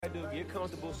got to do, get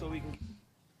comfortable so we can.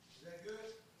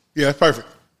 Yeah, that's perfect.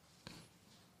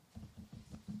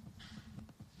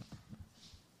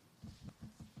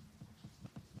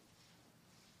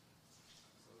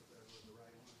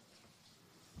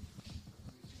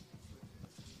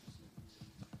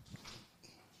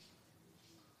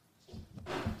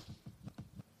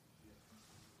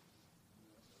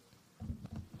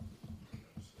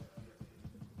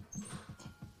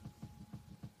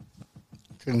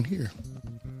 Couldn't hear.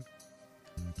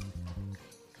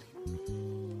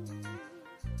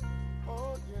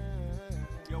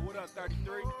 Yo, what up,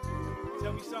 33?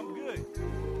 Tell me something good.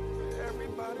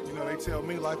 Everybody, you know, they tell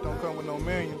me life don't come with no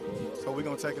menu, so we're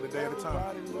going to take it a day at a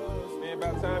time. Man,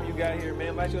 about time you got here,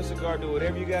 man. Light your cigar, do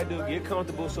whatever you got to do. Get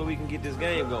comfortable so we can get this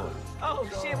game going. Oh,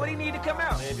 shit, what do you need to come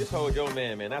out? Man, just hold your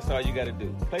man. That's all you got to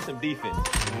do. Play some defense.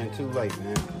 Man, too late,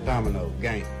 man. Domino,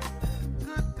 game.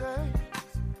 Good days,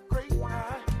 great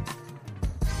night.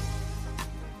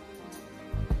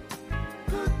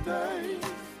 Good days,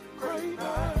 great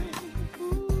night.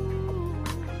 Ooh,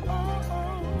 oh,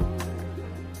 oh.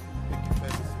 We can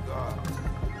take a cigar.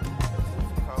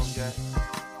 Some cognac.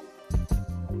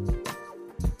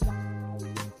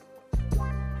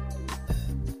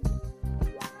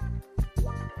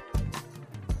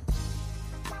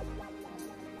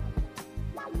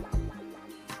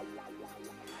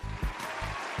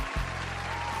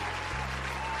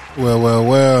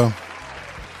 Well.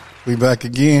 We back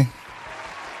again.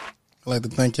 I'd like to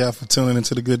thank y'all for tuning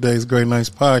into the Good Days, Great Nights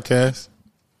podcast.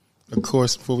 Of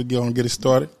course, before we go and get it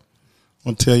started, I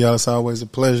want to tell y'all it's always a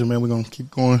pleasure, man. We're going to keep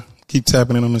going, keep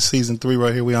tapping in on the season 3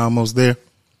 right here. We almost there.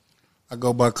 I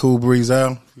go by Cool Breeze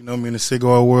Al. If you know me in the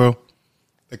cigar world,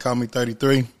 they call me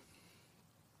 33.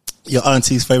 Your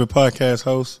auntie's favorite podcast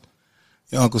host,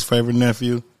 your uncle's favorite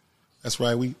nephew. That's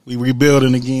right. We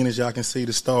rebuilding again, as y'all can see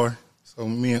the star. So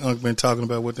me and Unc been talking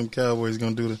about what them Cowboys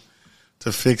going to do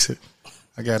to fix it.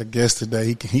 I got a guest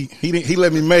today. He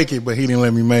let me make it, but he didn't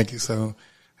let me make it. So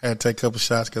I had to take a couple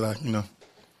shots because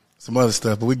some other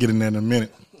stuff. But we get in there in a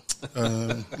minute.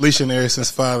 Alicia and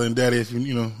Harrison's father and daddy, if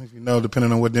you know,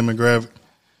 depending on what demographic.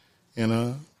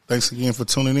 And thanks again for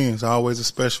tuning in. It's always a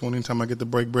special one. Anytime I get to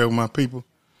break bread with my people.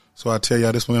 So I tell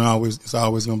y'all, this one it's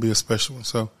always going to be a special one.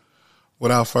 So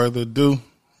without further ado,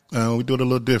 we do it a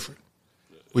little different.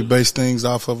 We base things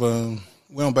off of we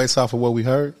don't base off of what we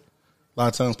heard. A lot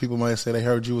of times people might say they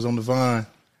heard you was on the Vine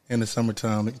in the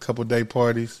summertime, a couple of day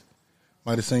parties.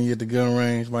 Might have seen you at the gun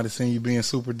range. Might have seen you being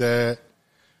super dad.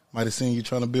 Might have seen you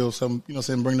trying to build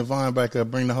something, bring the Vine back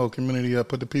up, bring the whole community up,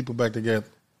 put the people back together.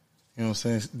 You know what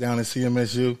I'm saying? Down in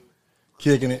CMSU,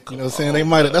 kicking it. You know what I'm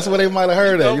saying? That's what they might have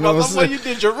heard of. You know what I'm saying? You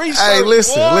did your research. Hey,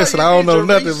 listen, I don't know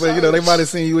nothing, research. but they might have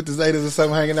seen you with the Zetas or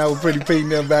something hanging out with Pretty Pete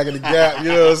and them back in the Gap. You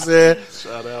know what I'm saying?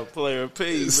 Shout out Player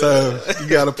P. So you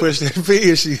got to push that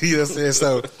P issue. You know what I'm saying?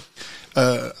 So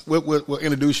we'll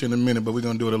introduce you in a minute, but we're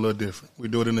going to do it a little different. We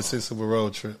do it in the sense of a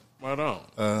road trip. Right on.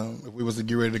 If we was to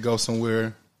get ready to go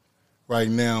somewhere right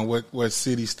now, what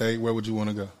city, state, where would you want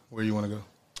to go? Where you want to go?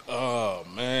 Oh,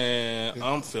 man,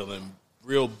 I'm feeling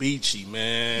real beachy,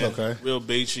 man. Okay. Real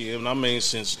beachy. And I mean,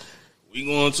 since we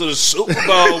going to the Super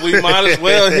Bowl, we might as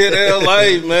well hit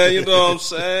L.A., man. You know what I'm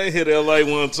saying? Hit L.A.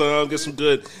 one time, get some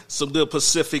good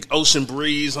Pacific Ocean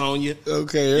breeze on you.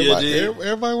 Okay,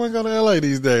 everybody want to go to L.A.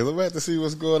 these days. I'm about to see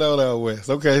what's going on out west.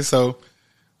 Okay, so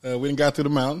we done got through the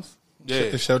mountains. Yeah.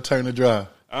 It's your turn to drive.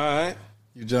 All right.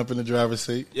 You jump in the driver's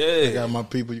seat. Yeah. I got my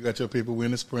people. You got your people. We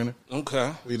in the Sprinter.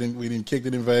 Okay. We didn't kick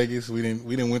it in Vegas. We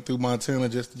didn't went through Montana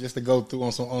just to go through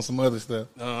on some other stuff.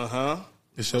 Uh-huh.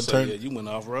 It's your So, turn. yeah, you went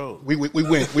off road. We went.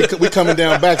 We coming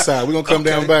down backside. We gonna come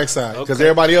down backside because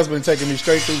everybody else been taking me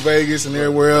straight through Vegas and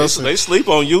everywhere else. They sleep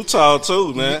on Utah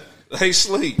too, man. They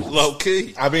sleep low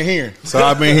key. I've been here. So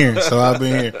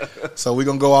we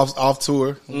gonna go off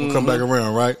tour. We'll come back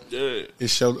around, right? Yeah.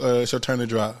 It's your turn to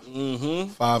drive.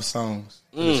 5 songs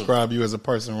to describe you as a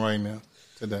person right now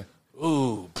today.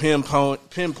 Ooh,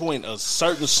 pinpoint a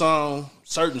certain songs.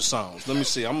 Let me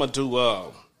see. I'm gonna do.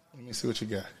 Let me see what you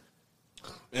got.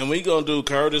 And we gonna do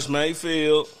Curtis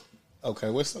Mayfield. Okay,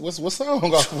 what song?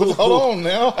 Hold on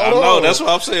now. I know that's what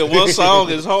I'm saying. One song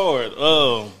is hard.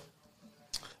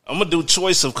 I'm gonna do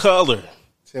Choice of Color.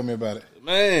 Tell me about it.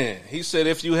 Man, he said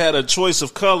if you had a choice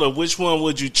of color, which one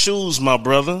would you choose, my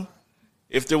brother?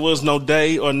 If there was no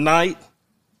day or night,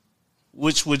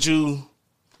 which would you?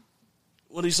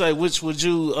 What do you say? Which would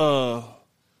you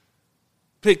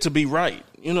pick to be right?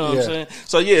 You know what I'm saying?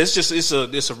 So yeah,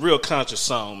 it's a real conscious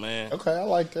song, man. Okay, I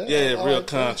like that. Yeah, I real like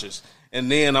conscious. That. And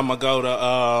then I'm gonna go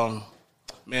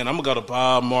to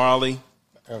Bob Marley.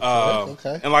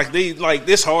 Okay. And like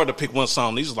this hard to pick one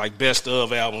song. These are like best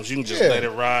of albums. You can just let it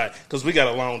ride because we got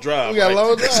a long drive. We got a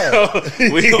long drive. So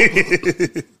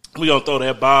we gonna throw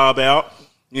that bob out.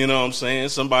 You know what I'm saying?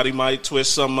 Somebody might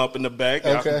twist something up in the back.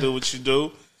 Y'all can do what you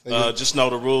do. Just know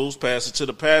the rules. Pass it to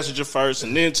the passenger first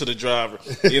and then to the driver.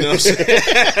 You know what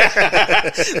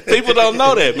I'm saying? People don't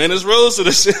know that, man. There's rules to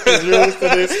this.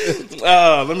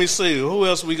 Let me see. Who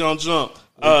else we gonna jump?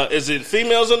 Is it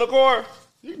females in the car?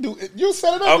 You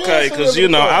set it up. Okay, because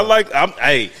the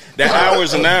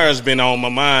hours and hours been on my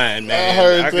mind,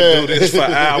 man. I can do this for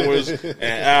hours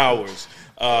and hours.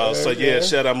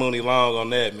 Shout out Mooney Long on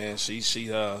that, man. She's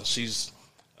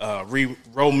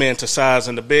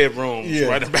re-romanticizing the bedroom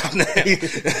right about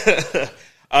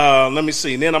now. Let me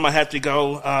see. Then I'm going to have to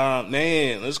go,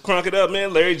 let's crunk it up,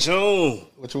 man. Larry June.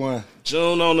 Which one?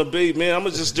 June on the beat, man. I'm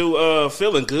going to just do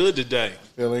Feeling Good today.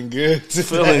 Feeling good today.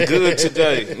 Feeling good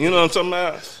today. You know what I'm talking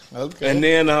about? Okay. And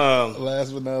then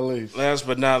last but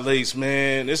not least,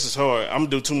 man, this is hard. I'm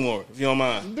going to do two more, if you don't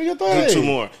mind. Do your thing. Do two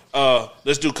more.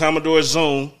 Let's do Commodore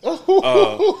Zoom.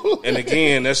 And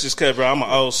again, that's just because, bro, I'm an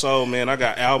old soul, man. I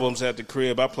got albums at the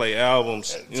crib. I play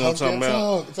albums. You know what I'm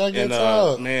talking about?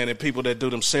 And man, and people that do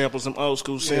them samples, them old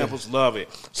school samples, love it.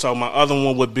 So my other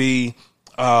one would be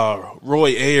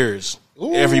Roy Ayers.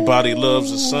 Ooh. Everybody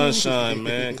loves the sunshine,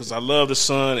 man, because I love the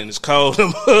sun and it's cold.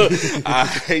 I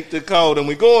hate the cold, and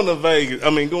we going to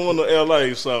going to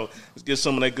L.A., so let's get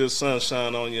some of that good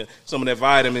sunshine on you, some of that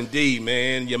vitamin D,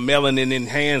 man, your melanin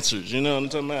enhancers, you know what I'm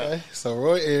talking about? Okay. So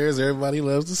Roy Ayers, Everybody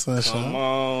Loves the Sunshine. Come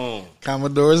on.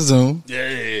 Commodore Zoom.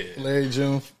 Yeah. Larry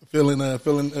June, feeling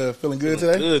good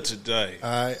today? Good today.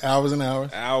 All right, hours and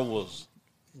hours. Hours.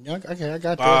 Okay, I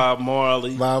got Bob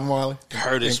Marley.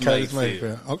 Curtis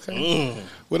Mayfield. Okay.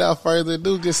 Without further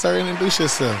ado, get started and introduce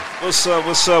yourself. What's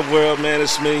up, world, man?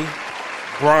 It's me,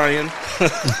 Brian.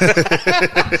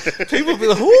 People be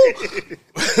like, who?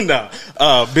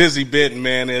 Busy Benton,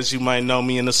 man, as you might know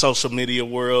me in the social media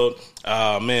world.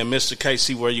 Man, Mr.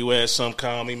 KC, where you at? Some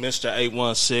call me Mr.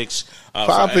 816.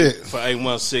 Pop it. For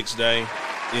 816 day,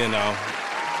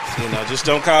 just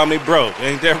don't call me broke.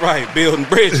 Ain't that right? Building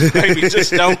bridges, baby.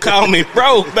 Just don't call me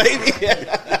broke, baby.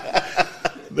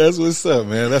 That's what's up,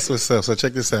 man. That's what's up. So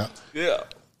check this out. Yeah.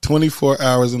 24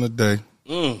 hours in a day.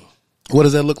 What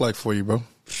does that look like for you, bro?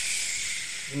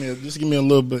 Just give me a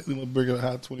little bit of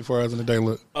how 24 hours in a day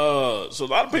look. So a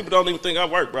lot of people don't even think I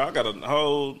work, bro. I got a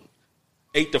whole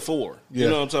 8 to 4. Yeah. You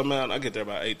know what I'm talking about? I get there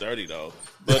about 8:30 though.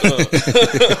 But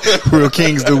real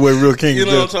kings do what real kings do. You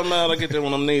know what I'm talking about? I get there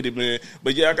when I'm needed, man.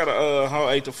 But yeah, I got a whole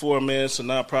 8 to 4, man. It's a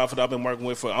nonprofit I've been working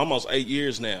with for almost 8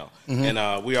 years now, and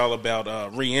we're all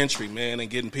about reentry, man, and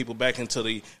getting people back into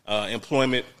the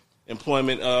employment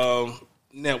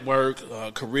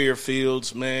network, career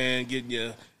fields, man. Getting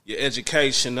your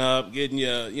education up, getting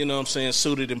you know what I'm saying,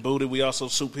 suited and booted. We also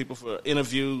suit people for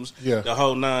interviews, the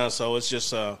whole nine. So it's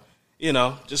just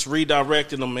just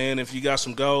redirecting them, man. If you got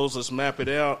some goals, let's map it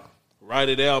out, write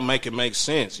it out, make it make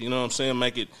sense. You know what I'm saying?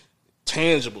 Make it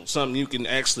tangible, something you can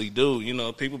actually do. You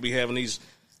know, people be having these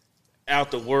out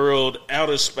the world,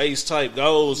 outer space type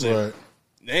goals, and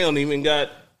they don't even got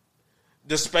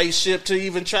the spaceship to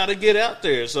even try to get out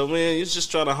there. So, man, it's just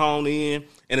trying to hone in,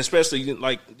 and especially,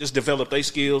 like, just develop their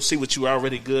skills, see what you're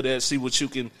already good at, see what you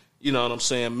can, you know what I'm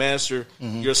saying, master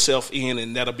yourself in,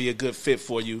 and that'll be a good fit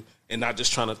for you. And not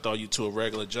just trying to throw you to a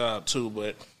regular job, too.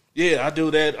 But, yeah, I do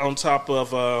that on top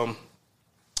of,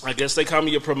 I guess they call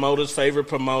me your promoter's favorite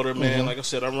promoter, man. Like I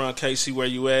said, I run KC Where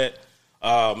You At.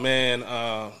 Man,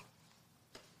 I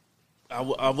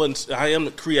am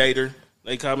the creator.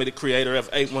 They call me the creator of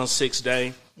 816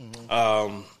 Day.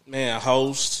 Man,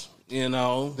 host, you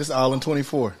know. This is all in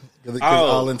 24.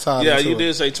 All in time. Yeah, you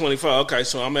did say 24. Okay,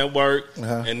 so I'm at work.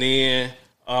 And then,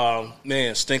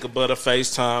 man, Stinker Butter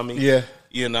FaceTime me. Yeah.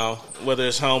 You know, whether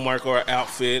it's homework or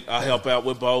outfit, I help out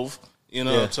with both. You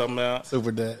know what I'm talking about?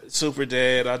 Super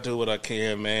dad, I do what I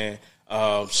can, man.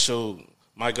 Shoot,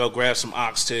 might go grab some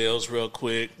oxtails real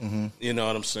quick. You know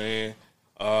what I'm saying?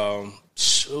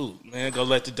 Shoot, man, go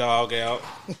let the dog out.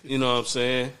 You know what I'm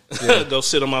saying? Go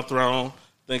sit on my throne,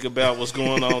 think about what's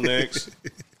going on next,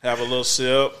 have a little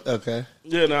sip. Okay.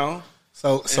 You know?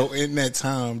 So in that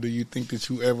time, do you think that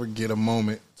you ever get a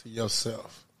moment to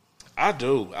yourself? I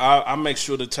do. I make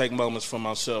sure to take moments for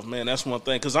myself, man. That's one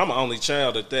thing, because I'm an only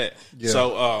child at that. Yeah.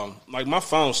 So, like, my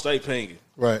phone stay pinging.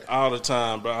 Right. All the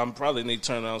time, bro. I probably need to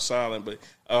turn it on silent. But,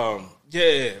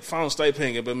 phone stay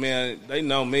pinging. But, man, they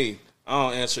know me. I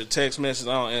don't answer text messages.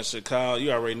 I don't answer call.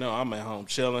 You already know I'm at home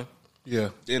chilling. Yeah.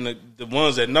 And the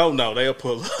ones that know, they'll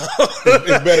pull up.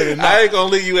 It's better than not. I ain't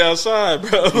gonna leave you outside,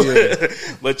 bro. Yeah.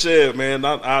 But yeah, man,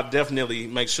 I definitely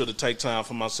make sure to take time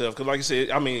for myself because, like I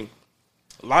said, I mean,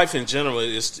 life in general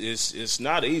is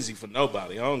not easy for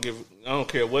nobody. I don't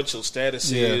care what your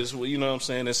status is. Well, you know what I'm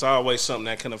saying? It's always something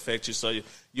that can affect you. So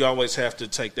you always have to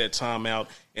take that time out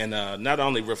and not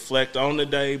only reflect on the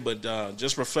day, but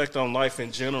just reflect on life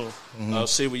in general.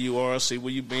 See where you are, see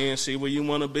where you been, see where you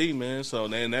want to be, man. So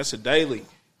then that's a daily.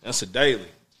 That's a daily.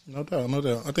 No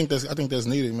doubt. I think that's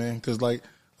needed, man. Because like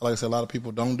I said, a lot of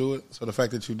people don't do it. So the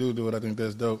fact that you do it, I think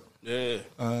that's dope. Yeah.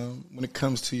 When it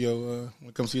comes to your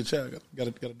child, got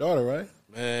a daughter, right?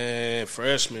 Man,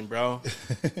 freshman, bro.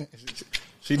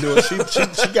 She got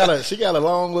a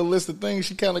long little list of things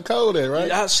she kind of cold at, right?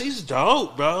 Yeah, she's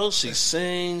dope, bro. She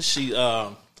sings. She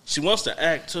wants to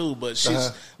act too, but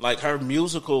she's like her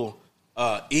musical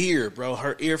ear, bro.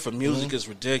 Her ear for music is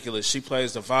ridiculous. She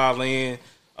plays the violin.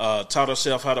 Taught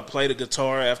herself how to play the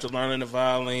guitar after learning the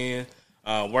violin.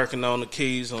 Working on the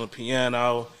keys on the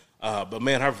piano. But,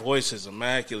 man, her voice is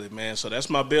immaculate, man. So that's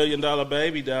my $1 billion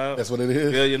baby, dog. That's what it is?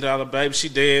 $1 billion baby. She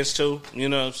danced, too. You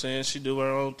know what I'm saying? She do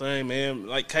her own thing, man.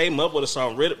 Like, came up with a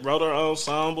song, wrote her own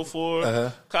song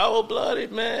before.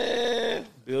 Cold-blooded, man. $1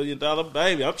 billion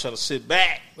baby. I'm trying to sit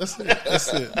back. That's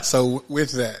it. So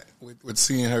with that, with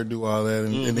seeing her do all that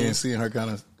and then seeing her kind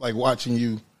of, like, watching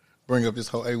you bring up this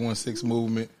whole 816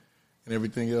 movement and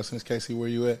everything else in this case, where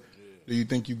you at? Do you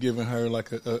think you giving her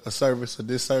like a service, a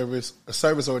disservice,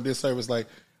 like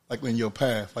in your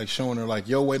path, like showing her like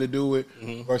your way to do it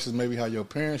versus maybe how your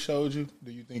parents showed you?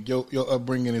 Do you think your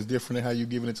upbringing is different than how you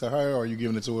giving it to her, or are you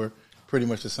giving it to her pretty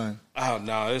much the same? Oh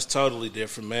no, it's totally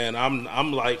different, man.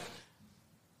 I'm like,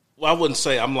 well, I wouldn't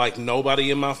say I'm like nobody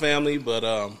in my family, but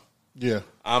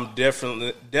I'm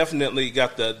definitely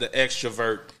got the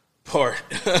extrovert part.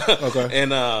 Okay,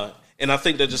 and I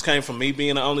think that just came from me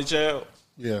being the only child.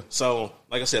 Yeah. So,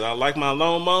 like I said, I like my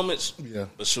alone moments. Yeah.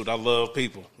 But shoot, I love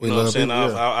people. You know what I'm saying?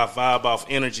 People, I vibe off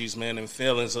energies, man, and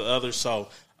feelings of others. So,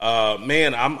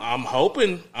 man, I'm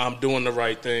hoping I'm doing the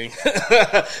right thing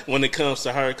when it comes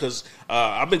to her because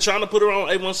I've been trying to put her on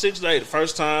 816 Day. The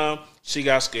first time she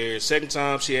got scared. Second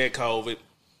time she had COVID.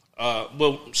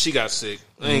 Well, she got sick.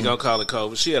 I ain't gonna call it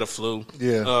COVID. She had a flu.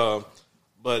 Yeah.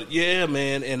 But yeah,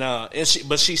 man, and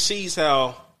she sees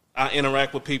how I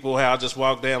interact with people, how I just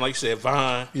walk down, like you said,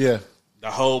 Vine. Yeah.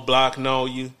 The whole block know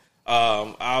you.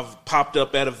 I've popped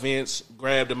up at events,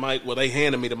 grabbed the mic. Well, they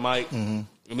handed me the mic. And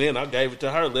then I gave it to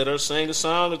her, let her sing a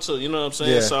song or two, you know what I'm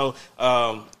saying? Yeah. So,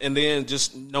 and then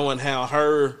just knowing how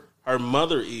her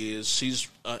mother is, she's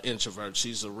an introvert.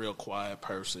 She's a real quiet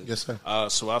person. Yes, sir.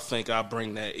 So I think I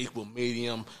bring that equal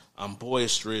medium. I'm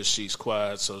boisterous, she's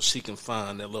quiet, so she can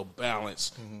find that little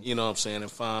balance, you know what I'm saying,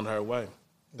 and find her way.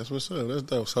 That's what's up. That's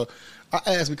dope. So I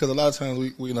ask because a lot of times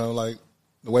we you know, like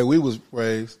the way we was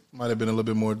raised might have been a little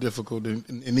bit more difficult than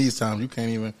in these times.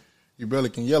 You barely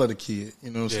can yell at a kid, you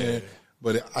know what I'm saying?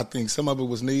 But I think some of it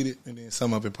was needed and then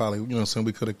some of it probably, you know what I'm saying,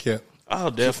 we could have kept. Oh,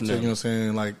 definitely. So, you know what I'm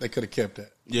saying? Like they could have kept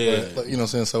that. Yeah. But, you know what I'm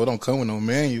saying? So it don't come with no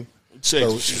manual.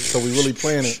 So we really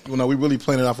playing it. You know, we really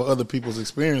playing it off of other people's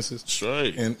experiences. That's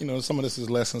right. And you know, some of this is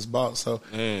lessons bought. So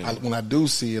when I do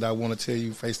see it, I want to tell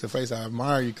you face to face, I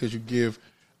admire you because you give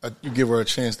her a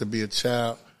chance to be a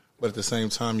child, but at the same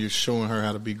time, you're showing her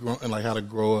how to be grown and like how to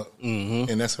grow up,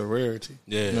 and that's a rarity.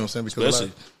 Yeah, you know what I'm saying? Because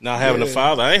especially not having a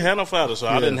father. I ain't had no father, so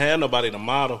I didn't have nobody to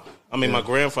model. I mean, my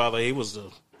grandfather, he was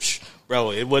the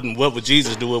bro. It wasn't what would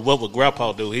Jesus do, what would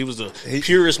Grandpa do. He was the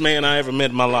purest man I ever met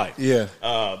in my life. Yeah,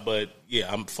 but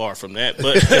yeah, I'm far from that.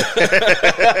 But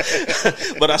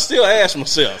but I still ask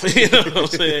myself, you know what I'm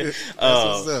saying?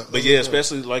 But yeah,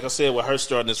 especially like I said, with her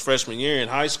starting this freshman year in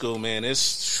high school, man,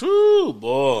 it's true,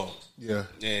 boy. Yeah.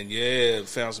 And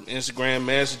found some Instagram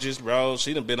messages, bro.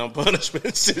 She done been on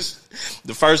punishment since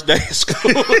the first day of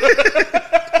school.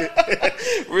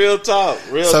 Real talk.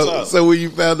 So when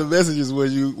you found the messages,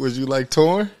 was you like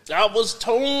torn? I was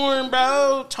torn,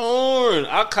 bro. Torn.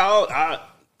 I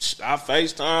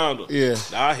FaceTimed her. Yeah.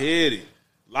 I hit it.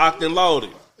 Locked and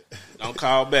loaded. Don't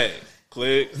call back.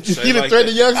 Click. You done threatened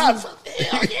the youngsters?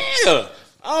 Hell yeah.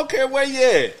 I don't care where you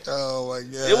at. Oh, my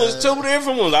God. It was two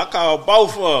different ones. I called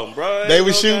both of them, bro. They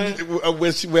were shooting.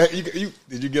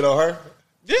 Did you get on her?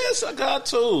 Yes, I got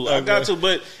to. Okay. I got to.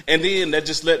 But, and then that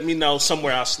just let me know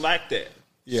somewhere I slacked at.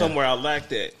 Yeah. Somewhere I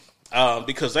lacked at.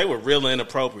 Because they were real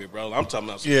inappropriate, bro. I'm talking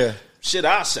about some shit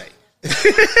I say. In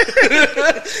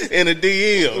a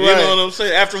DM. Right. You know what I'm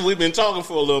saying? After we've been talking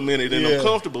for a little minute and I'm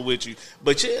comfortable with you.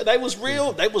 But, yeah, they was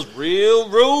real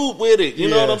rude with it. You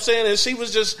know what I'm saying? And she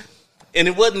was just... And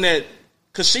it wasn't that,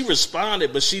 because she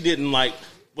responded, but she didn't, like,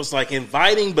 was like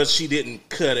inviting, but she didn't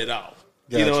cut it off.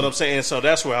 You know Gotcha. what I'm saying? So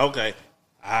that's where, okay,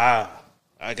 I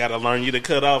got to learn you to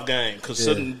cut off game because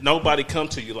nobody come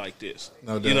to you like this.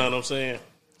 No doubt. You know what I'm saying?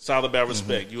 It's all about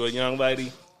respect. You a young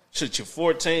lady, shit, you're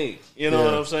 14. You know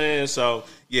what I'm saying? So,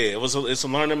 yeah, it's a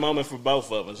learning moment for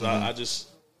both of us. I just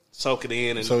soak it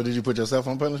in. And So did you put yourself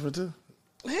on punishment too?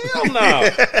 hell no.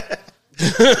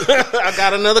 I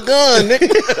got another gun, nigga.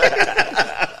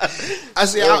 I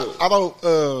see. I don't.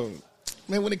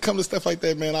 Man, when it comes to stuff like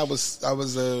that, man, I was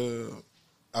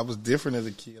different as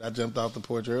a kid. I jumped off the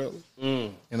porch early. You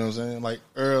know what I'm saying? Like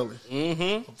early.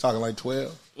 I'm talking like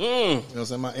 12. You know what I'm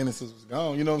saying? My innocence was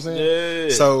gone. You know what I'm saying?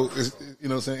 Yeah. So, you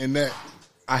know what I'm saying? In that,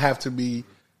 I have to be.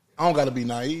 I don't got to be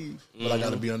naive, but I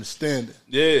got to be understanding.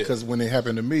 Yeah. Because when it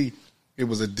happened to me, it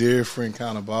was a different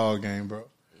kind of ball game, bro.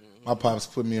 My pops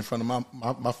put me in front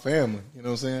of my family. You know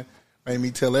what I'm saying? Made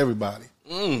me tell everybody.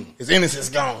 His innocence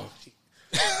gone.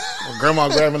 Well, grandma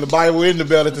grabbing the Bible and the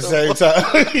belt at the same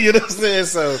time. You know what I'm saying?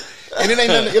 So, and it ain't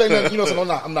nothing, you know,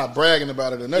 so I'm not bragging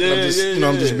about it or nothing. I'm just,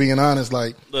 I'm just being honest.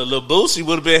 Like, Lil Boosie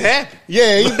would have been happy.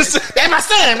 yeah, that's my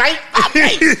son, right?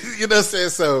 You know what I'm saying?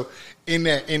 So, in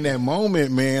that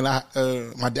moment, man,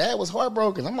 my dad was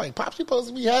heartbroken. I'm like, Pops, you supposed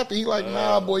to be happy. He like,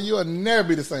 nah, boy, you'll never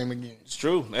be the same again. It's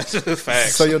true. That's a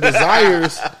fact. So your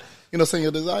desires, you know, saying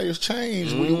your desires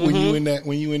change when you in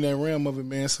that realm of it,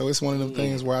 man. So it's one of them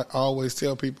things where I always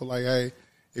tell people like, hey,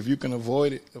 if you can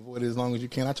avoid it as long as you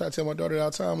can. I try to tell my daughter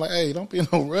all the time, like, hey, don't be in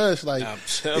no rush. Like, I'm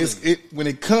telling when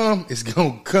it come, it's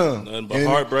gonna come. Nothing but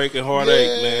heartbreak and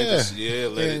heartache, man. Just,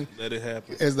 And let it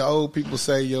happen. as the old people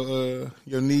say, your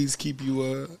needs keep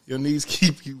you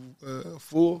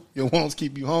full. Your wants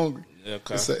keep you hungry. Yeah,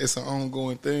 okay. It's an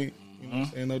ongoing thing. You know what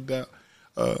I'm saying? No doubt.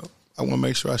 I want to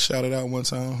make sure I shout it out one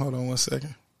time. Hold on one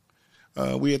second.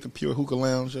 We at the Pure Hookah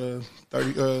Lounge,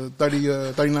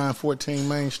 3914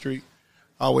 Main Street.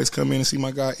 I always come in and see my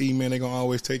guy E, man. They gonna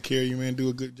always take care of you, man. Do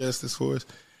a good justice for us.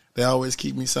 They always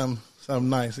keep me something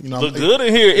nice. You know, Look good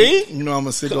in here, E. You know I'm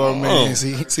a cigar man.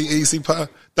 See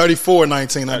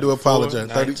 3419. I do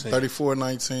apologize.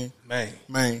 3419.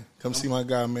 Man, come see my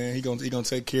guy, man. He gonna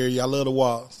take care of you. I love the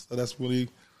walls, so that's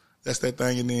that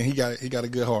thing. And then he got a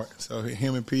good heart. So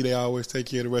him and P, they always take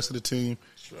care of the rest of the team.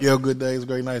 Right. You have good days,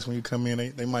 great nights. When you come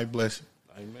in, they might bless you.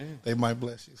 Amen. They might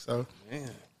bless you. So,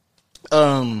 man.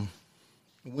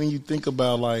 When you think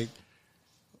about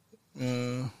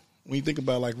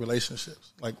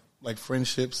relationships, like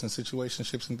friendships and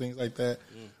situationships and things like that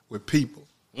with people,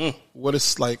 what are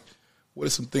some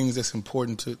things that's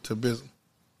important to business?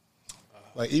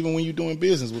 Like even when you're doing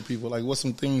business with people, like what's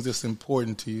some things that's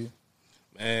important to you?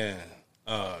 Man,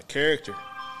 character.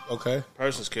 Okay.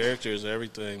 Person's character is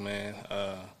everything, man.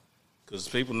 Because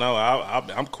people know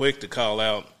I'm quick to call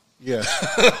out. Yeah.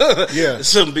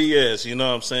 Some BS, you know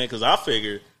what I'm saying? Because I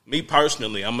figure, me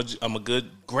personally, I'm a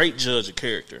great judge of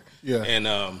character. Yeah. And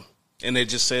it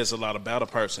just says a lot about a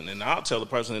person. And I'll tell the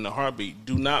person in a heartbeat,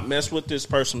 do not mess with this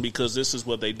person because this is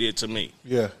what they did to me.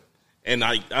 Yeah. And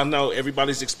I know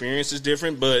everybody's experience is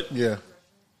different, but yeah.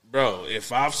 Bro,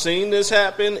 if I've seen this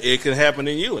happen, it could happen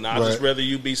to you. And I'd just rather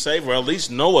you be safe or at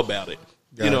least know about it.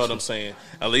 Gotcha. You know what I'm saying?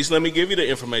 At least let me give you the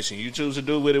information. You choose to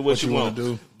do with it what you want.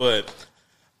 Do. But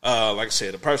like I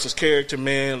said, a person's character,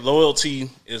 man, loyalty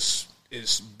is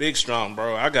big strong,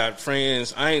 bro. I got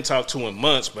friends I ain't talked to in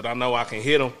months, but I know I can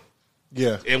hit them.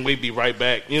 Yeah. And we be right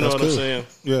back. You know what I'm saying?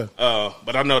 Yeah.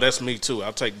 But I know that's me too.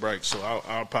 I'll take breaks, so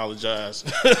I apologize.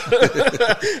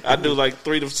 I do like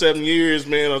 3 to 7 years,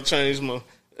 man. I'll change my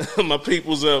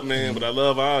people's up, man. But I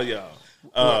love all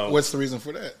y'all. What's the reason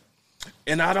for that?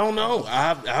 And I don't know.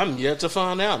 I'm yet to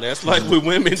find out. That's like with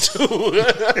women too.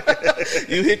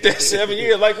 You hit that 7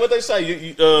 years, like what they say.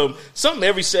 You something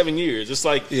every 7 years. It's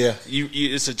like you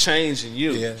it's a change in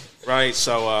you, right?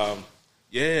 So I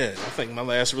think my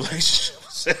last relationship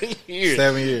was 7 years.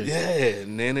 7 years,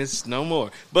 and then it's no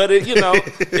more. But it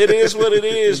is what it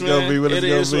is, man. It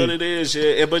is what it is,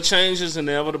 yeah. But change is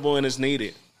inevitable and it's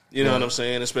needed. You know what I'm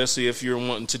saying? Especially if you're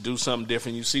wanting to do something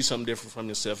different, you see something different from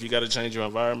yourself. You got to change your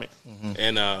environment,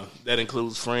 and that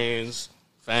includes friends,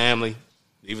 family.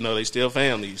 Even though they still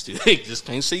family, they just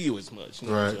can't see you as much. You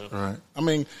know right. I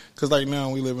mean, because like now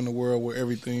we live in a world where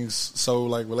everything's so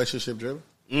like relationship driven,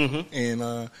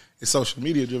 and it's social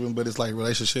media driven. But it's like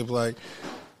relationship, like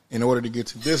in order to get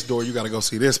to this door, you got to go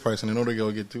see this person. In order to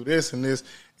go get through this and this,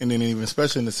 and then even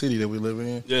especially in the city that we live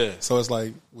in. Yeah. So it's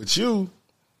like with you.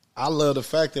 I love the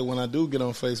fact that when I do get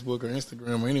on Facebook or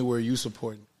Instagram or anywhere, you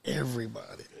supporting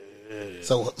everybody.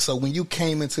 Yeah. So when you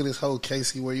came into this whole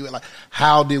Casey, where you like,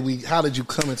 how did you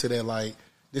come into that? Like,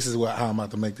 this is how I'm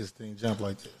about to make this thing jump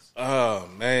like this. Oh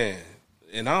man,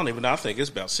 and I don't even know, I think it's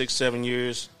about 6-7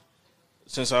 years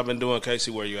since I've been doing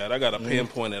Casey Where You At. I got to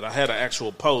pinpoint it. I had an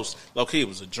actual post. Low-key, it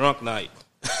was a drunk night.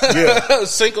 Yeah.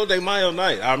 Cinco de Mayo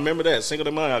night. I remember that. Cinco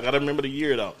de Mayo. I got to remember the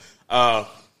year, though.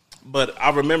 But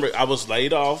I remember I was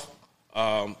laid off.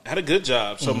 Had a good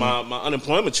job. So my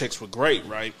unemployment checks were great,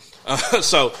 right?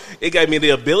 So it gave me the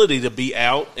ability to be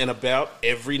out and about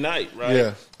every night, right?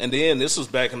 Yeah. And then this was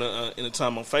back in the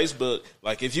time on Facebook.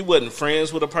 Like, if you wasn't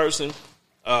friends with a person,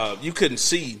 you couldn't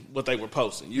see what they were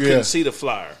posting. You couldn't see the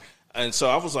flyer. And so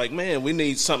I was like, man, we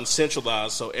need something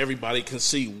centralized so everybody can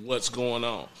see what's going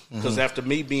on. Because after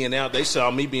me being out, they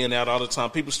saw me being out all the time.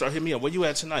 People start hitting me up, where you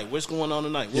at tonight? What's going on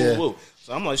tonight? Woo, woo.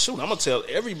 So I'm like, shoot, I'm going to tell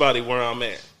everybody where I'm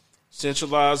at.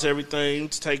 Centralize everything,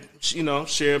 take,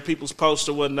 sharing people's posts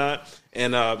or whatnot.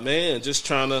 And, man, just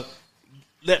trying to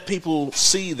let people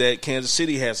see that Kansas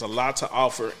City has a lot to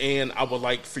offer, and I would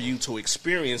like for you to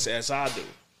experience as I do.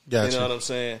 Gotcha. You know what I'm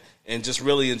saying? And just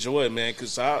really enjoy it, man,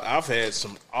 because I've had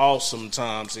some awesome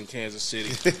times in Kansas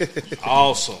City.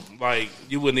 Awesome. Like,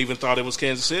 you wouldn't even thought it was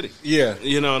Kansas City. Yeah.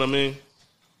 You know what I mean?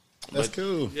 That's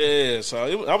cool. Yeah,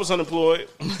 so I was unemployed.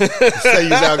 Say you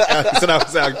said I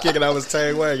was out kicking, I was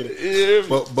tag wagging. Yeah.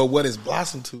 But what it's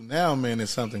blossomed to now, man, is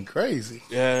something crazy.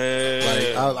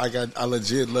 Yeah. Like I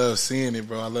legit love seeing it,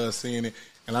 bro. I love seeing it.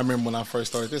 And I remember when I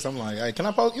first started this, I'm like, hey, can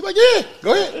I post? You're like, yeah,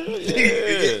 go ahead.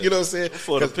 Yeah. You know what I'm saying?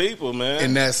 For the people, man.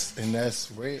 And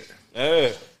that's rare.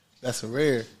 Yeah. That's a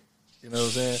rare. You know what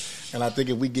I'm saying? And I think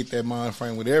if we get that mind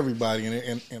frame with everybody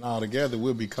and all together,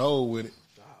 we'll be cold with it.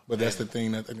 But that's the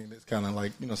thing that, it's kind of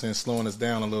like, slowing us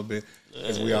down a little bit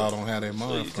because we all don't have that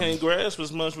mind. So you can't grasp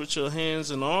as much with your hands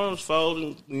and arms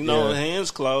folded, and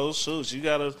hands closed. Shoot, you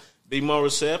got to be more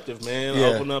receptive, man. Yeah.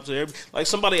 Open up to everybody. Like,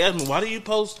 somebody asked me, why do you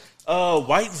post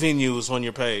white venues on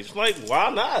your page? Like,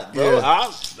 why not, bro? Yeah. I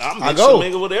mix and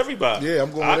mingle with everybody. Yeah,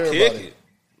 I'm going with everybody. kick it.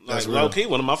 Like, low-key,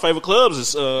 one of my favorite clubs is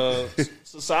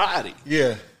Society.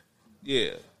 Yeah.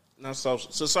 Yeah, not Social.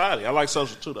 Society. I like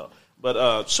Social, too, though.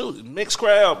 But, shoot, mixed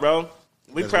crowd, bro.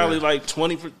 We That's probably real. like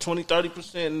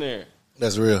 30% in there.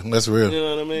 That's real. That's real. You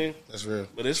know what I mean? That's real.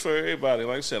 But it's for everybody.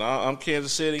 Like I said, I'm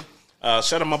Kansas City.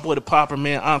 Shout out my boy, the Popper,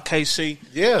 man. I'm KC.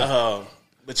 Yeah.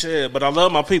 But I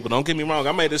love my people. Don't get me wrong.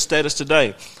 I made this status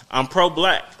today. I'm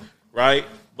pro-black, right?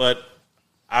 But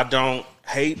I don't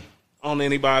hate on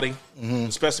anybody,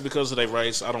 especially because of their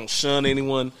race. I don't shun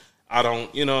anyone. I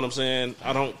don't, you know what I'm saying?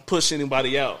 I don't push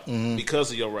anybody out because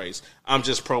of your race. I'm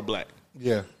just pro-black.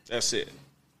 Yeah. That's it.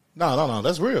 No.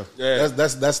 That's real. Yeah.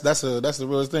 That's the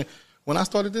realest thing. When I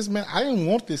started this, man, I didn't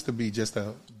want this to be just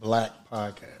a black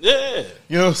podcast. Yeah.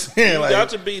 You know what I'm saying? You got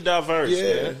to be diverse,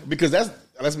 man. Because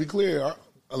let's be clear,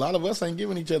 a lot of us ain't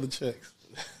giving each other checks.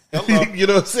 Hello. You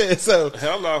know what I'm saying? So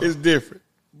Hello. it's different.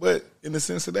 But in the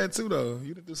sense of that too, though,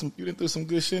 you didn't do some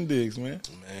good shindigs, man.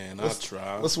 Man, I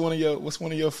try. What's one of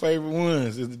your favorite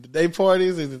ones? Is it the day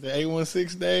parties? Is it the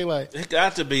 816 day? Like, It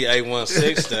got to be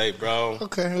 816 day, bro.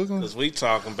 okay, we're gonna, Because we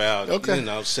talking about, Okay.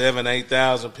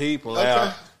 7,000-8,000 people Okay.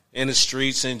 out in the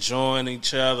streets enjoying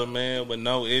each other, man, with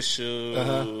no issues. we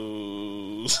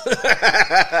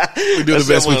do the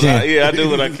best we can. Yeah, I do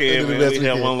what I We can, do the man. best We we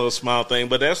have can. one little small thing.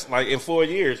 But that's like in 4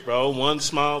 years, bro. One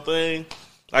small thing.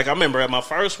 Like, I remember at my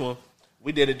first one,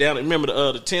 we did it down. Remember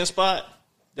the 10 spot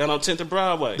down on 10th and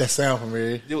Broadway? That sound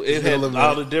familiar. It had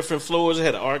all the different floors. It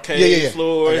had an arcade Yeah.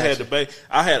 floor. I It got had you. the bay.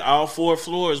 I had all 4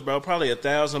 floors, bro. Probably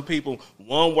 1,000 people.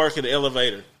 One working the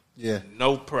elevator. Yeah.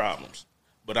 No problems.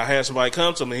 But I had somebody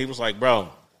come to me. He was like, bro,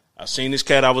 I seen this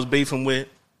cat I was beefing with.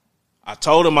 I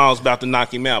told him I was about to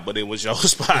knock him out, but it was your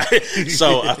spot.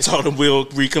 So I told him we'll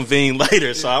reconvene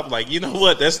later. So I'm like, you know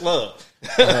what? That's love.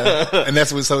 And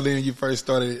that's when, so then you first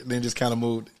started, then just kind of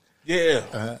moved.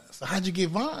 Yeah. So how'd you get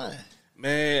Vine?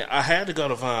 Man, I had to go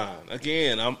to Vine.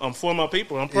 Again, I'm for my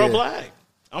people. I'm pro-black.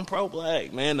 I'm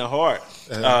pro-black, man, the heart.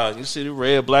 You see the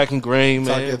red, black, and green,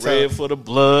 Talk man. your talk. Red for the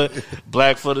blood,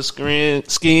 black for the skin,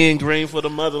 green for the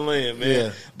motherland, man.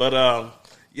 Yeah. But,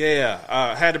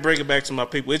 I had to bring it back to my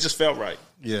people. It just felt right.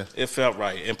 Yeah. It felt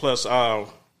right. And plus,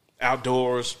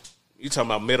 outdoors, you talking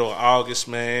about middle of August,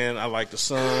 man. I like the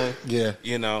sun. Yeah.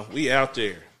 We out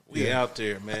there. We out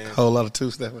there, man. Whole lot of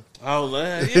two-stepping. Oh,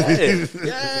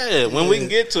 yeah. When we can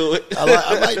get to it. I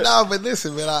like no, but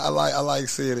listen, man, I like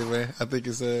seeing it, man. I think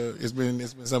it's been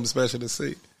something special to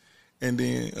see. And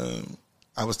then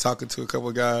I was talking to a couple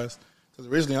of guys because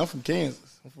originally I'm from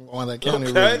Kansas. I'm from Wyandotte County.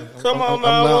 Okay. Really. Come on, I'm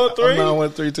 913.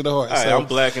 913 to the heart. Hey, So, I'm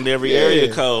black in every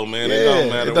area code, man. It don't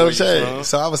matter it where don't you change. from.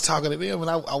 So I was talking to them,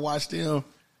 and I watched them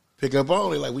pick up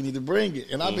on it. Like, we need to bring it.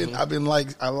 And I've been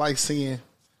like, I like seeing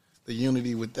the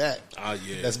unity with that. Oh,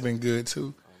 yeah. That's been good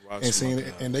too. and seeing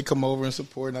it, and they come over and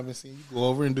support. And I've been seeing you go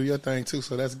over and do your thing too,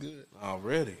 so that's good.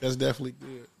 Already, that's definitely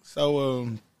good. So,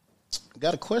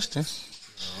 got a question.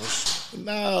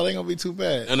 No, they ain't gonna be too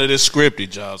bad. And it is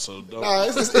scripted, y'all. So don't. Nah,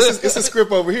 it's a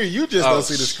script over here. You just don't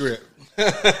see the script.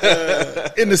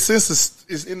 In the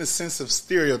sense of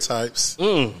stereotypes,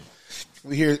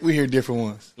 we hear different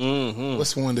ones. Mm-hmm.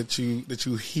 What's one that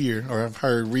you hear or have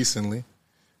heard recently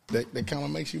that kind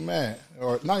of makes you mad,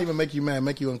 or not even make you mad,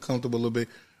 make you uncomfortable a little bit,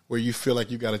 where you feel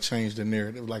like you got to change the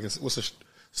narrative? Like, what's a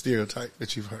stereotype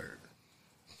that you've heard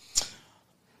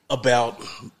about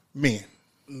men?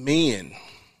 Men.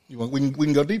 We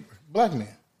can go deeper. Black men.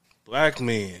 Black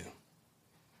men.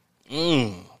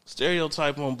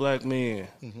 Stereotype on black men.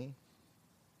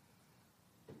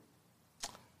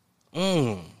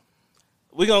 I'm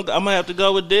gonna have to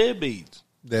go with deadbeats.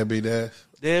 Deadbeat dads.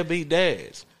 Deadbeat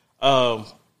dads.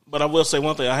 But I will say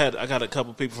one thing. I got a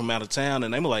couple people from out of town,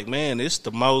 and they were like, "Man, it's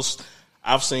the most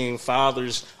I've seen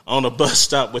fathers on a bus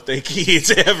stop with their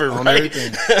kids ever." On right?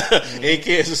 everything. In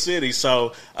Kansas City.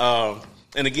 So.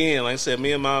 And again, like I said,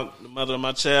 me and my mother and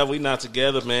my child, we not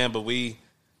together, man, but we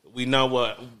know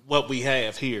what we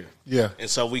have here. Yeah. And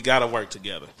so we got to work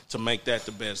together to make that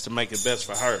the best, to make it best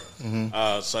for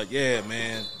her. So, yeah,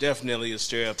 man, definitely a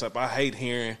stereotype. I hate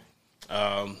hearing,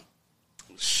 and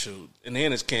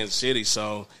then it's Kansas City,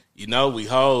 so, we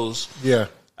hoes. Yeah.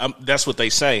 That's what they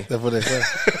say. That's what they say.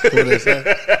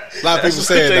 A lot of people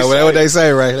say it, though. That's what they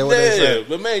say, right? That's what they say.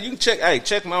 But, man, you can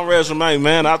check my resume,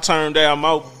 man. I turned down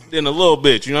more than a little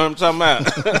bit. You know what I'm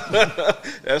talking about?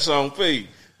 That's on P.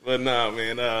 But, nah,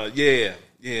 man, yeah,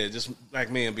 just black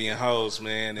men being hoes,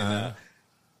 man. And,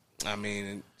 I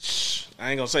mean,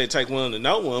 I ain't going to say it take one to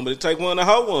know one, but it take one to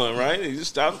hoe one, right? You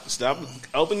just stop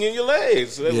opening your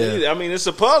legs. Yeah. I mean, it's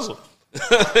a puzzle.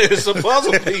 It's a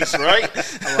puzzle piece, right?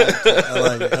 I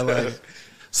like it.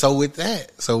 So with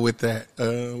that, with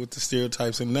the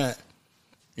stereotypes and that,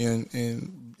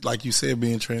 and like you said,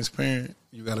 being transparent,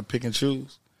 you got to pick and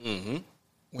choose. Mm-hmm.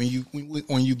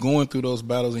 When you going through those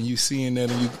battles and you seeing that,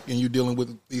 and you dealing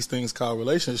with these things called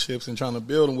relationships and trying to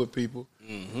build them with people,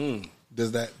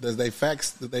 does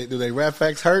they rap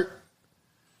facts hurt?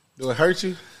 Do it hurt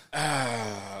you?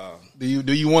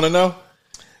 Do you want to know?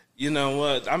 You know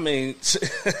what? I mean,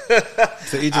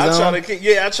 to each his own?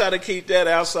 I try to keep that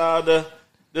outside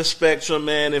the spectrum,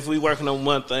 man. If we working on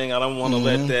one thing, I don't want to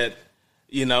let that,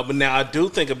 But now I do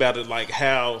think about it like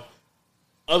how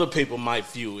other people might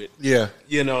view it. Yeah.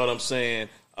 You know what I'm saying?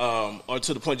 Or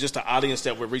to the point, just the audience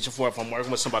that we're reaching for. If I'm working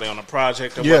with somebody on a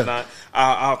project or whatnot,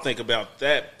 I'll think about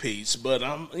that piece. But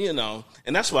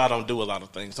and that's why I don't do a lot of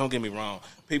things. Don't get me wrong.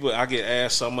 I get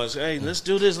asked so much, "Hey, let's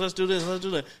do this, let's do this, let's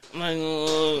do that." I'm like,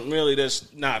 really,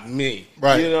 that's not me.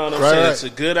 Right. You know what I'm saying? Right. It's a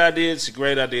good idea. It's a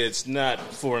great idea. It's not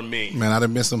for me. Man,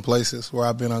 I've been some places where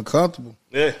I've been uncomfortable.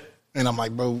 Yeah. And I'm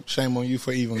like, bro, shame on you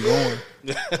for even going.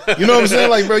 You know what I'm saying?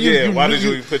 Like, bro, why did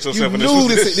you put yourself in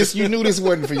this position? You knew this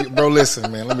wasn't for you. Bro, listen,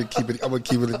 man, I'm going to keep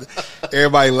it.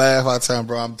 Everybody laugh all the time,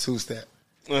 bro. I'm two-step.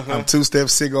 I'm two-step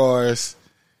cigars,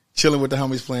 chilling with the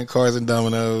homies playing cards and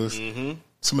dominoes.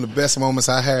 Some of the best moments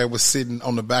I had was sitting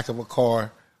on the back of a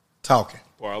car talking.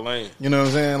 Parlay. You know what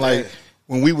I'm saying? Like,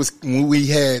 when we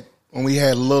had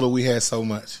little, we had so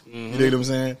much. You know what I'm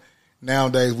saying?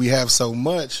 Nowadays, we have so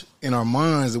much in our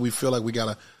minds that we feel like we got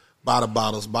to buy the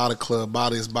bottles, buy the club, buy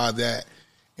this, buy that,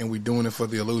 and we're doing it for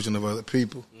the illusion of other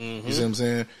people. You see what I'm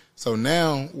saying? So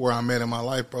now, where I'm at in my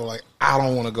life, bro, like, I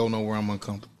don't want to go nowhere I'm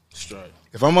uncomfortable. Straight.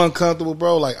 If I'm uncomfortable,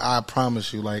 bro, like, I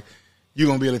promise you, like, you're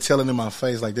going to be able to tell it in my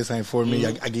face, like, this ain't for me.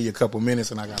 I give you a couple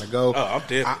minutes and I got to go. Oh, I'm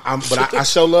dead. But I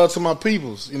show love to my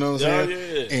peoples, you know what I'm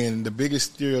saying? Yeah. And the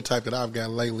biggest stereotype that I've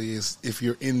got lately is if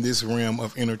you're in this realm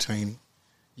of entertaining,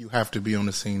 you have to be on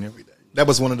the scene every day. That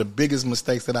was one of the biggest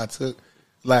mistakes that I took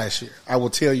last year. I will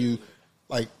tell you,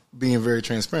 like, being very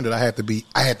transparent, that I had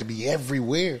to be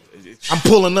everywhere. I'm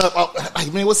pulling up,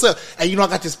 like, man, what's up? Hey, I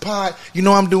got this pod.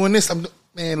 I'm doing this.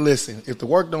 Man, listen, if the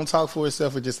work don't talk for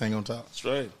itself, it just ain't gonna talk. That's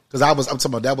right. Because I'm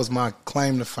talking about that was my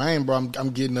claim to fame, bro. I'm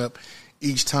getting up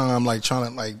each time,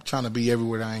 trying to be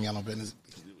everywhere that I ain't got no business.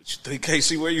 You think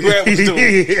KC where you at was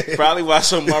doing? Probably why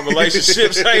some of my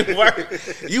relationships ain't working.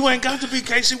 You ain't got to be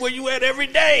KC where you at every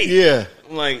day. Yeah.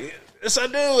 I'm like, yes I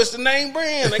do. It's the name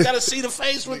brand. They got to see the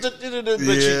face with the.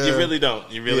 But you really don't.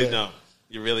 You really don't.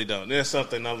 You really don't. There's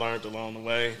something I learned along the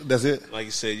way. That's it. Like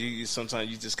you said, you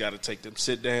sometimes you just got to take them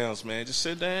sit downs, man. Just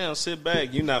sit down, sit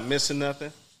back. You're not missing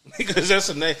nothing. Because that's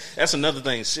another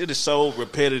thing. Shit is so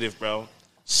repetitive, bro.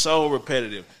 So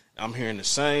repetitive. I'm hearing the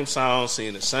same songs,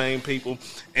 seeing the same people.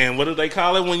 And what do they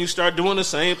call it when you start doing the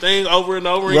same thing over and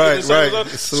over? Right, and right.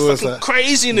 It's fucking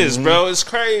craziness, bro. It's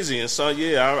crazy. And so,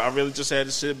 yeah, I really just had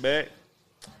to sit back,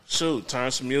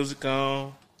 turn some music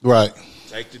on. Right.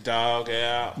 Take the dog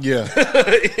out. Yeah.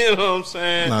 You know what I'm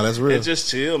saying? No, that's real. And just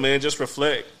chill, man. Just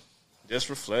reflect. Just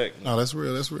reflect. No, that's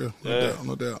real. That's real.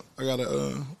 No doubt. I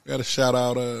gotta shout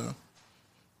out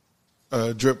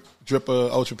Drip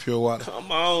Ultra Pure Water.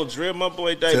 Come on, Drip, my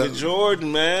boy David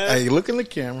Jordan, man. Hey, look in the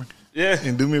camera. Yeah.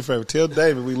 And do me a favor. Tell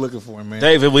David we looking for him, man.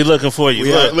 David, we looking for you.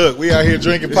 Look, we out here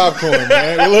drinking popcorn,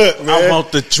 man. Look, man. I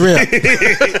want the drip.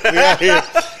 We out here.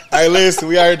 Hey, listen,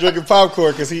 we out here drinking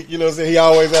popcorn because he, you know what I'm saying, he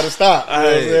always had to stop. You know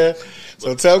what I'm saying?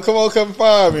 So tell him, come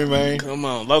find me, man. Come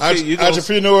on. Low-key,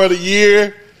 Entrepreneur of the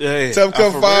Year. Yeah, tell him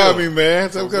come find me, man.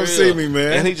 Tell him come see me,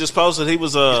 man. And he just posted he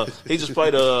just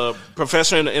played a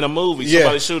professor in a movie.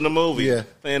 Somebody shooting a movie.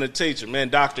 Playing a teacher. Man,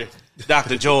 Dr.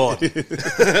 Jordan.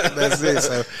 That's it.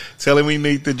 So tell him we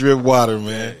need the drip water,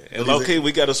 man. And low-key,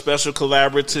 we got a special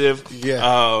collaborative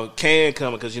can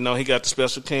coming because, you know, he got the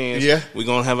special cans. Yeah. We're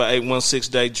going to have an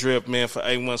 816 day drip, man, for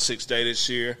 816 day this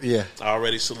year. Yeah.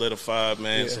 Already solidified,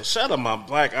 man. Yeah. So shout out my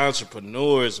black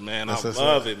entrepreneurs, man. I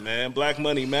love it, man. Black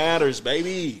money matters,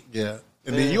 baby. Yeah.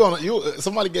 And then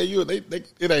somebody gave you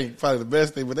it ain't probably the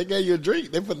best thing, but they gave you a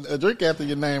drink. They put a drink after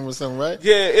your name or something, right?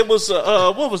 Yeah, it was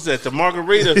what was that? The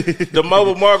margarita, the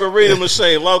mobile margarita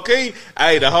machine. Low key,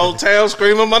 hey, the whole town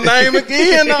screaming my name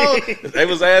again. They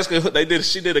was asking.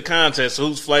 She did a contest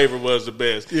whose flavor was the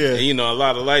best. Yeah, and, you know, a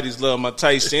lot of ladies love my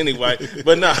taste anyway.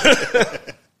 But no.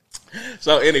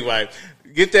 So anyway.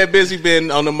 Get that busy bin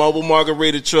on the mobile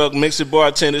margarita truck. Mix it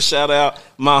bartender. Shout out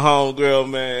my homegirl,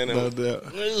 man. No doubt.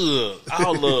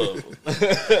 All love.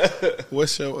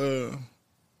 What's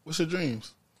your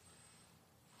dreams?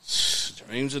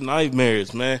 Dreams and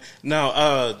nightmares, man.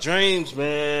 No, dreams,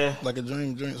 man. Like a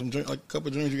dream, like a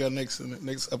couple dreams you got next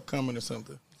upcoming or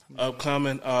something.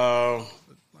 Upcoming,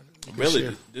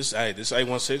 really. This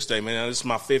 816 day, man. This is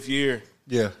my 5th year.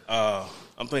 Yeah.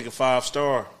 I'm thinking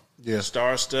 5-star. Yeah.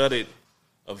 Star-studded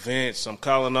events. I'm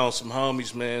calling on some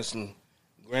homies, man. Some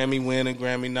Grammy winning,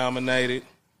 Grammy nominated.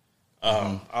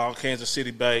 All Kansas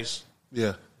City based.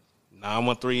 Yeah.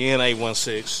 913 and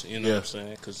 816. You know what I'm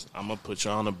saying? Because I'm gonna put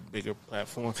you on a bigger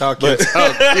platform. Talk. I'm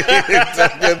gonna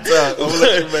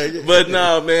let you make it. But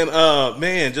no,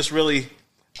 man, just really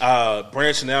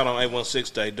branching out on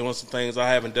 816 day, doing some things I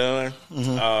haven't done,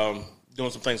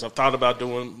 doing some things I've thought about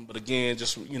doing, but again,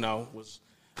 just was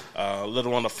a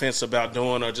little on the fence about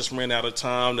doing, or just ran out of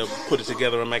time to put it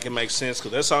together and make it make sense.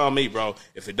 Because that's all me, bro.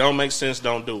 If it don't make sense,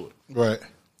 don't do it. Right.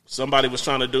 Somebody was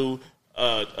trying to do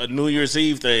a New Year's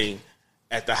Eve thing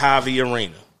at the Hy-Vee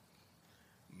Arena.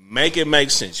 Make it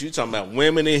make sense. You talking about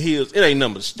women in heels. It ain't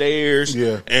nothing but stairs.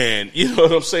 Yeah. And you know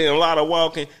what I'm saying? A lot of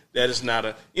walking. That is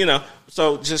not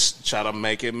so just try to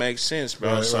make it make sense,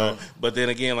 bro. Right. But then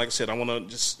again, like I said, I want to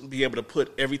just be able to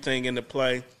put everything into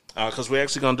play. Because we're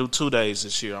actually going to do 2 days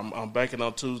this year. I'm banking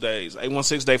on 2 days.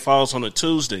 816 day falls on a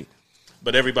Tuesday.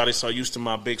 But everybody's so used to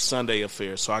my big Sunday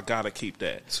affair, so I got to keep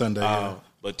that. Sunday, yeah.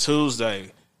 But Tuesday,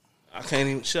 I can't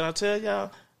even, should I tell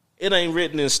y'all? It ain't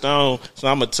written in stone, so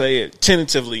I'm going to tell you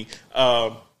tentatively.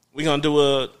 We're going to do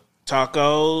a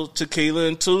taco, tequila,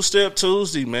 and 2-step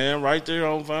Tuesday, man, right there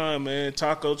on Vine, man.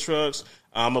 Taco trucks.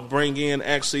 I'm going to bring in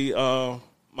actually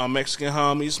my Mexican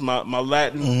homies, my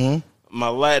Latin my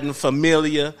Latin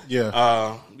familia,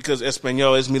 because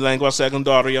Espanol is mi lengua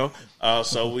secundario.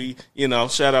 So we,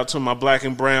 shout out to my black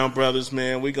and brown brothers,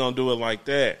 man. We gonna do it like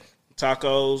that: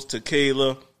 tacos,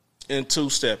 tequila, and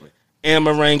 2-stepping, and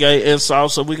merengue and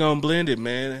salsa. We gonna blend it,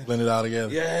 man. Blend it all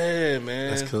together. Yeah, man.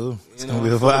 That's cool. It's gonna be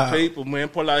a vibe. For the people, man.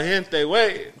 Por la gente,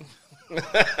 wait.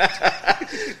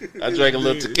 I drank a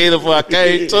little tequila before I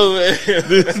came to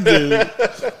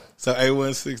it. So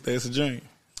 816, that's a dream.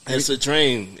 It's a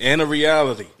dream and a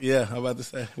reality. Yeah, I'm about to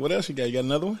say. What else you got? You got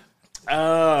another one?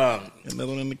 Another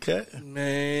one in the cut?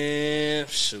 Man,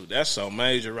 shoot, that's so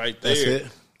major right there. That's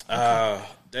it?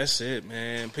 That's it,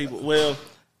 man. People, well,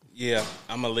 yeah,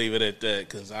 I'm going to leave it at that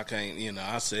because I can't,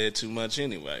 I said too much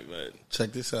anyway. But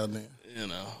check this out then.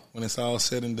 When it's all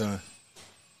said and done,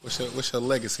 what's your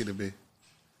legacy to be?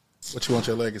 What you want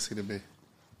your legacy to be?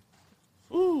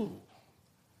 Ooh.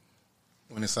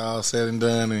 When it's all said and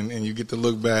done, and you get to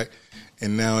look back,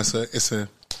 and now it's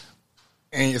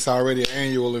already an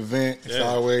annual event.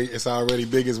 It's already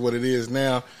big as what it is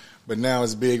now, but now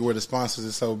it's big where the sponsors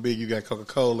are so big. You got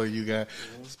Coca-Cola, you got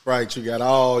Sprite, you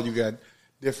got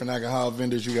different alcohol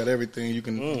vendors, you got everything. You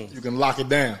can lock it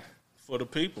down for the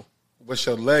people. what's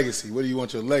your legacy? What do you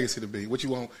want your legacy to be? What you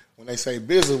want when they say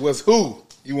business was who?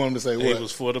 You want them to say what? It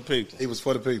was for the people. It was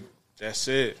for the people. That's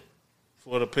it.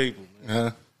 For the people, man.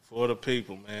 Uh-huh. For the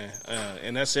people, man.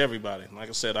 And that's everybody. Like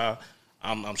I said,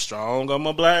 I'm strong. I'm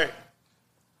a black.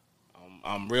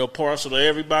 I'm real partial to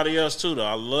everybody else too, though.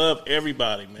 I love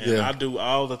everybody, man. Yeah. I do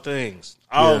all the things,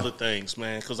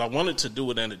 man, because I wanted to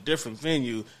do it in a different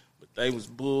venue, but they was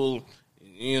bull,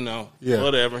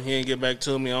 whatever. He ain't get back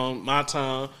to me on my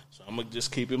time, so I'm gonna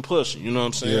just keep him pushing. You know what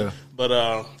I'm saying?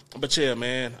 Yeah. But yeah,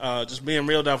 man, just being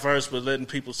real diverse, but letting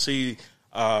people see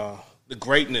the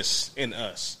greatness in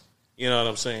us. You know what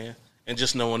I'm saying? And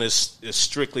just knowing it's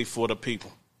strictly for the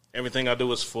people. Everything I do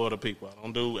is for the people. I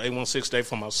don't do A16 Day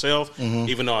for myself,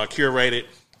 even though I curate it.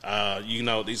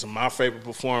 These are my favorite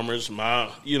performers, my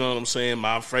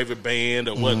favorite band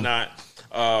or whatnot.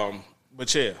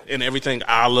 But yeah, and everything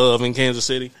I love in Kansas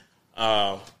City.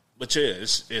 But yeah,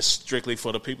 it's strictly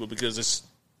for the people because it's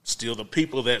still the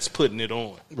people that's putting it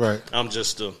on. Right. I'm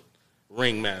just a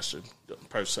ringmaster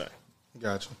per se.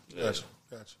 Gotcha.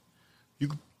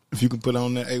 If you can put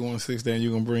on that 816 Day,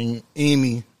 you can bring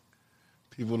any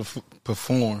people to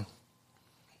perform.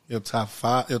 Your top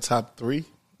 5, your top 3,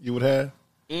 you would have.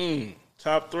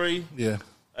 Top 3. Yeah.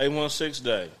 816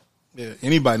 Day. Yeah.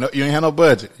 Anybody? No, you ain't have no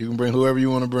budget. You can bring whoever you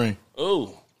want to bring.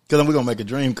 Ooh. Because we're gonna make a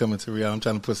dream come into reality. I'm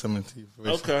trying to put something into you.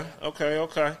 Okay.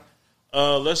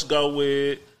 Let's go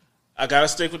with. I gotta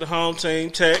stick with the home team,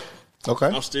 Tech. Okay.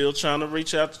 I'm still trying to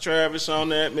reach out to Travis on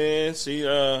that, man. See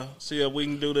if we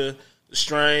can do the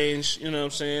Strange, you know what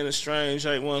I'm saying? The Strange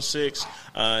 816.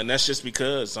 And that's just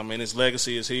because, his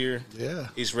legacy is here. Yeah.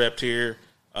 He's repped here.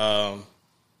 No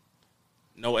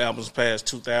albums past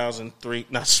 2003.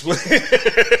 Not split.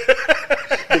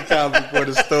 The time before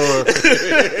the store.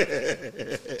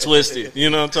 Twisted. You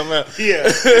know what I'm talking about? Yeah.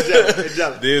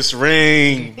 Exactly. This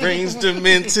ring brings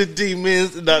demented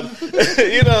demons. You know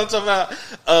what I'm talking about?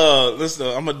 Listen,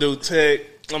 I'm going to do Tech.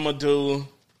 I'm going to do...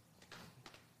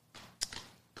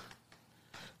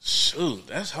 Shoot,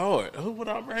 that's hard. Who would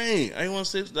I bring?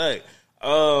 816 Day.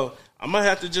 I'm going to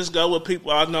have to just go with people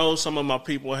I know some of my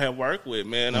people have worked with,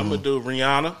 man. I'm going to do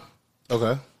Rihanna.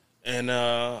 Okay. And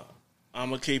I'm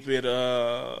going to keep it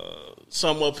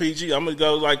somewhat PG. I'm going to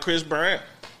go like Chris Brown.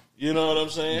 You know what I'm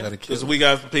saying? Because we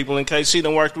got people in KC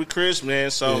that worked with Chris, man.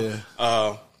 So,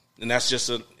 and that's just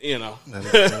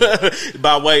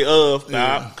by way of,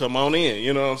 come on in.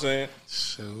 You know what I'm saying?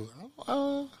 Shoot.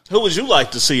 Who would you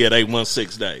like to see at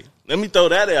 816 Day? Let me throw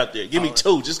that out there. Give me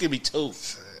 2. Just give me 2.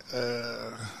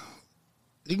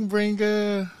 You can bring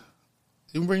Sam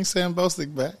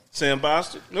Bostic back. Sam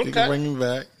Bostic? Okay. You can bring him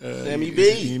back. Sammy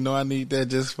B. You know I need that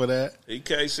just for that.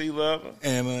 EKC lover.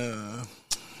 And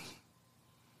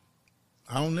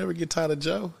I don't never get tired of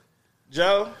Joe.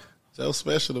 Joe's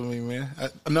special to me, man.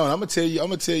 I'm gonna tell you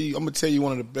one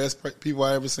of the best people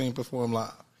I ever seen perform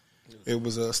live. It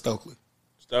was Stokely.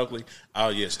 Stokely. Oh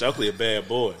yeah, Stokely a bad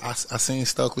boy. I seen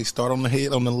Stokely start on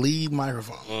the lead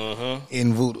microphone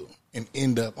in Voodoo and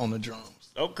end up on the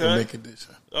drums. Okay. In Make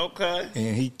Edition. Okay.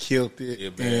 And he killed it. Yeah,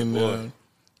 bad boy.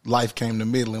 Life came to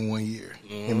Midland one year.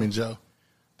 Him and Joe.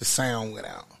 The sound went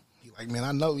out. He like, man,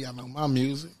 I know y'all know my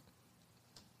music.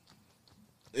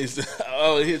 He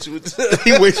hit you with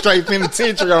he went straight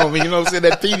penitentiary on me, you know what I'm saying?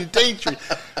 That penitentiary.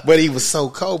 But he was so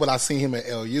cold, but I seen him at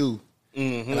LU.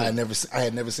 And I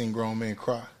had never seen grown men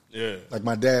cry. Yeah. Like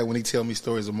my dad, when he tell me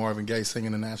stories of Marvin Gaye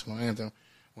singing the national anthem,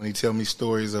 when he tell me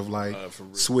stories of like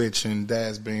Switch and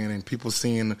Dad's Band and people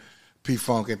seeing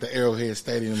P-Funk at the Arrowhead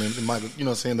Stadium and Michael, you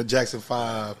know what I'm saying, the Jackson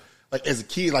 5. Like as a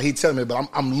kid, like he telling me, but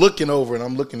I'm looking over and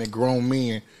I'm looking at grown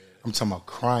men. I'm talking about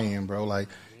crying, bro. Like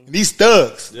these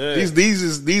thugs, these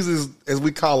is as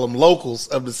we call them locals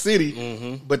of the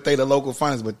city, but they the local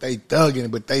finest, but they thugging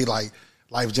it, but they like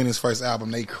Life Jennings' first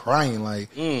album, they crying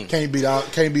like can't be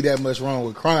that much wrong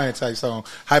with crying type song.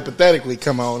 Hypothetically,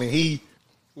 come on, and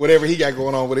whatever he got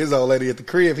going on with his old lady at the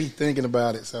crib, he thinking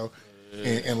about it. So,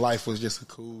 and Life was just a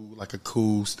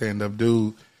cool stand up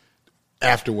dude.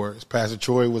 Afterwards, Pastor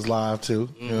Troy was live too.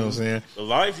 You know what I'm saying? The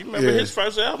Life, you remember his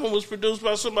first album was produced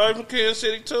by somebody from Kansas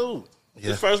City too.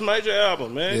 His first major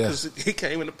album, man, because he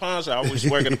came in the pawn shop. I was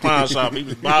working in the pawn shop. He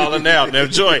was balling out in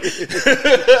that joint.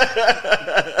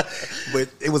 But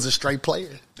it was a straight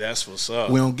player. That's what's up.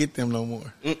 We don't get them no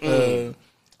more.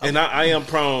 And I am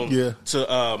prone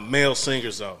to male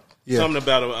singers, though. Yeah. Something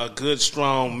about a good,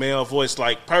 strong male voice.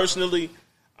 Like, personally,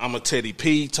 I'm a Teddy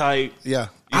P type. Yeah.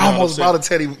 I almost bought a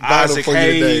Teddy Vital for you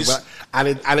today, but I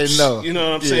didn't know. You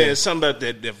know what I'm saying? Something about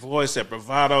that voice, that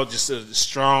bravado, just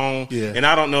strong. Yeah. And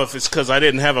I don't know if it's because I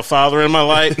didn't have a father in my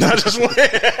life. I just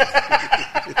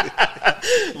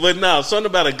But no, something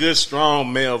about a good,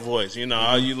 strong male voice. You know,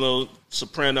 all you little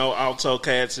soprano, alto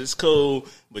cats, it's cool.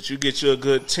 But you get you a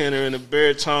good tenor and a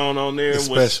baritone on there. It's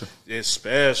special. It's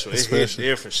special. It's It hits special.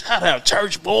 different. Shout out,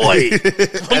 church boy.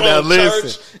 Come Now on, listen.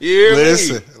 church. You hear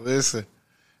me? Listen.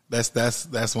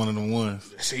 That's one of the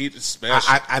ones. See, it's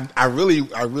special. I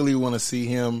really want to see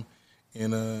him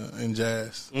in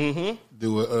Jazz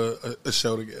do a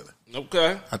show together.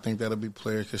 Okay. I think that'll be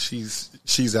player because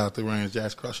she's out the range.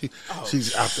 Jazz Cross.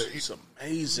 She's out there. She's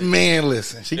amazing. Man,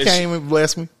 listen, she came and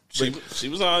blessed me. She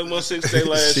was on 160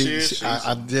 last year.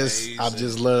 I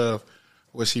just love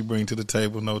what she bring to the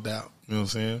table, no doubt. You know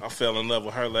what I'm saying? I fell in love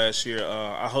with her last year.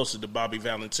 I hosted the Bobby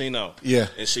Valentino. Yeah.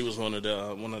 And she was one of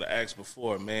the acts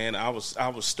before. Man, I was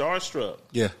starstruck.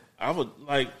 Yeah. I was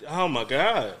like, oh my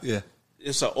God. Yeah.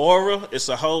 It's an aura. It's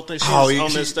a whole thing. She's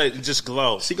on this stage and just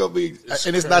glow. She gonna be,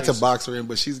 and it's not to box her in,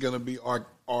 but she's gonna be our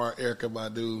Erykah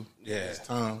Badu. Yeah. This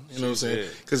time. You know what I'm saying?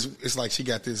 it. Because it's like she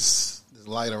got this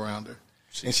light around her,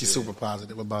 and she's super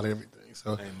positive about everything.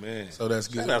 So, Amen. So that's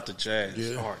good. Shout out to Jazz.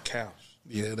 Yeah. Art Couch.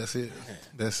 Yeah, that's it.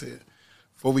 That's it.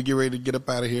 Before we get ready to get up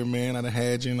out of here, man, I done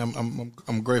had you, and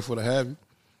I'm grateful to have you.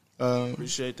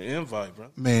 Appreciate the invite, bro.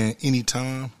 Man,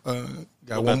 anytime.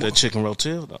 Got What one about more. that chicken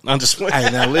rotel, though? I'm just playing.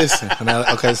 Hey, now listen.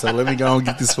 Okay, so let me go and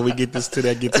get this. Before we get this to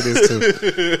that, get to this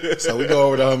too. So we go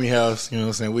over to homie house. You know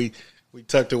what I'm saying? We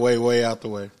tucked away way out the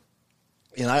way,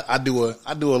 and I do a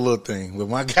little thing. But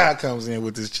my guy comes in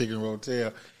with this chicken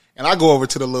rotel, and I go over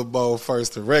to the little bowl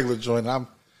first, the regular joint.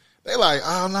 They like,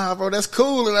 oh nah, bro, that's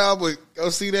cool and all, but go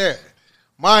see that.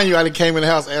 Mind you, I done came in the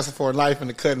house asking for a knife and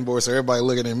the cutting board, so everybody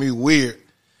looking at me weird.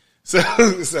 So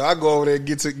I go over there and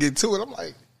get to it. I'm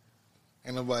like,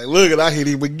 and I'm like, look, I hit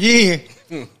him again.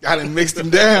 I done mixed him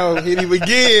down, hit him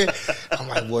again. I'm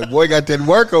like, boy got that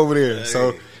work over there. Hey.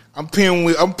 So I'm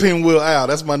Pinwheel Al.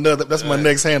 That's my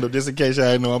next handle, just in case y'all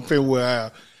didn't know. I'm Pinwheel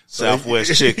Al.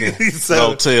 Southwest Chicken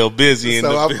Hotel busy.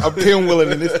 So I'm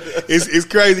pinwheeling, and it's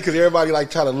crazy because everybody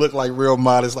like try to look like real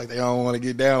modest, like they don't want to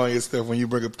get down on your stuff when you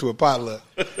bring it to a potluck.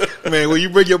 Man, when you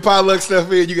bring your potluck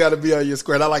stuff in, you got to be on your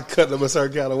square. And I like cutting them a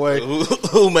certain kind of way.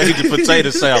 Who made the potato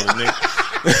salad, nigga?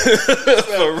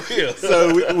 For real.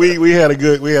 So we had a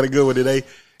good one today.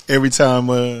 Every time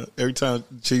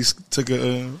Chiefs took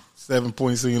a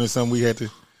 7-point scene or something, we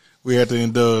had to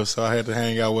indulge, so I had to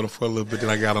hang out with him for a little bit. Then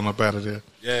I got him up out of there.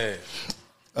 Yeah.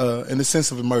 In the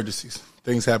sense of emergencies,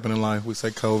 things happen in life. We say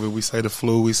COVID, we say the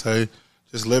flu, we say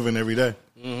just living every day.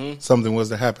 Mm-hmm. Something was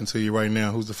to happen to you right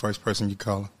now. Who's the first person you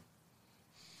calling?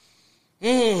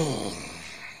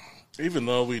 Even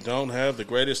though we don't have the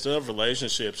greatest of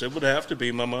relationships, it would have to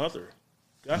be my mother.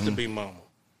 Got to be mama.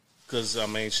 Because, I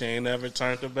mean, she ain't never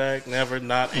turned her back, never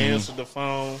not answered the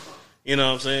phone. You know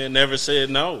what I'm saying? Never said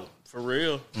no. For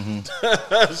real.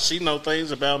 Mm-hmm. She know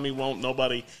things about me won't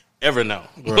nobody ever know.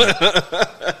 Right.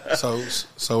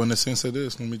 So in the sense of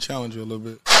this, let me challenge you a little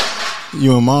bit.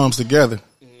 You and mom's together.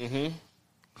 Mm-hmm.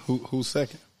 Who's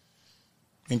second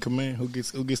in command? Who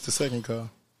gets the second call?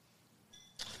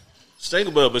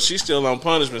 Stinkerbell, but she's still on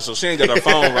punishment, so she ain't got her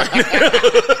phone right now.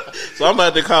 So I'm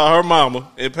about to call her mama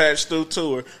and patch through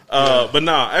to her. But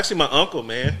nah, actually my uncle,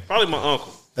 man. Probably my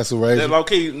uncle. That's who raised you?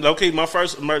 Low key, my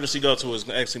first emergency go-to is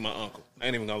actually my uncle. I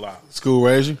ain't even gonna lie. School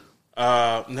raised you?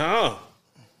 No.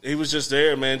 He was just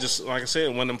there, man. Just like I said,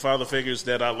 one of them father figures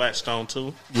that I latched on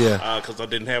to. Yeah. Because I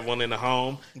didn't have one in the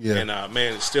home. Yeah. And,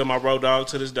 man, it's still my road dog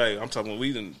to this day. I'm talking,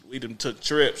 we done took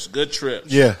trips, good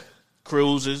trips. Yeah.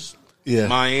 Cruises. Yeah.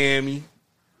 Miami.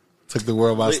 Took the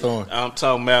world by storm. I'm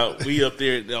talking about we up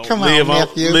there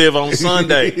Nephew. live on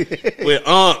Sunday with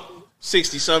Aunt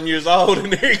 60-something years old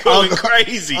and they're going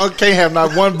crazy. I can't have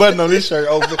not one button on this shirt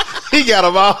open. He got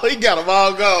them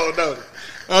all gone, don't he?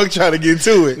 I'm trying to get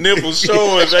to it. Nipples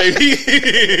showing, baby.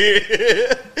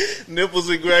 Nipples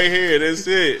and gray hair. That's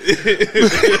it.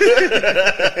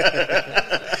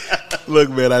 Look,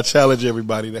 man, I challenge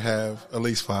everybody to have at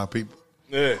least 5 people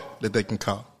that they can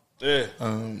call. Yeah.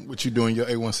 What you doing your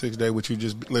 816 day, what you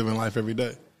just living life every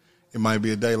day. It might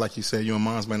be a day, like you said, you and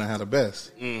moms may not have the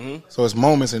best. Mm-hmm. So it's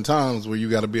moments and times where you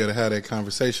got to be able to have that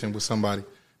conversation with somebody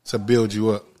to build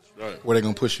you up. Right. Where they're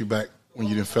going to push you back when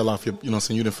you didn't fell off your, you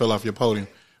didn't fell off your podium.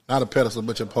 Not a pedestal,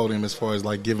 but your podium as far as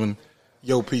like giving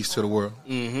your piece to the world.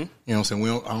 Mm-hmm. You know what I'm saying?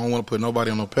 I don't want to put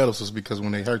nobody on no pedestals because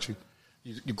when they hurt you,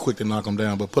 you quick to knock them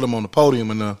down. But put them on the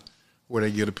podium enough where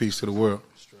they get a piece to the world.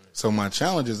 So my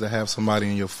challenge is to have somebody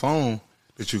in your phone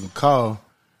that you can call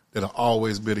that'll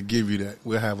always be able to give you that.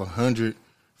 We'll have 100,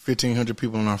 1,500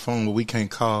 people on our phone, but we can't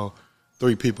call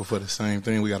 3 people for the same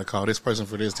thing. We got to call this person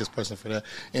for this person for that.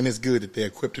 And it's good that they're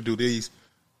equipped to do these.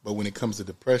 But when it comes to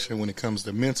depression, when it comes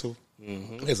to mental,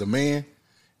 as a man,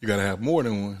 you got to have more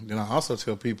than one. Then I also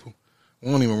tell people, we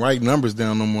don't even write numbers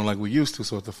down no more like we used to.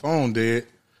 So if the phone dead,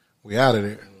 we out of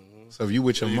there. Mm-hmm. So if you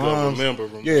with your moms, remember.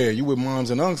 Yeah, you with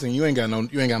moms and uncles, and you ain't got no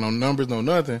numbers, no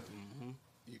nothing. Mm-hmm.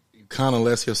 You kind of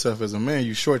less yourself as a man.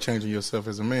 You shortchanging yourself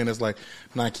as a man. That's like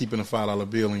not keeping a $5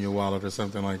 bill in your wallet or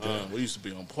something like that. We used to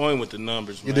be on point with the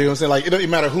numbers. Man. You dig what I'm saying? Like it doesn't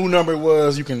matter who number it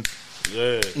was. You can,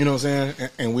 yeah. You know what I'm saying?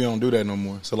 And we don't do that no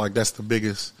more. So like that's the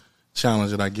biggest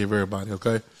challenge that I give everybody.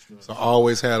 Okay, sure. So I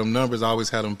always had them numbers. I always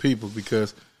had them people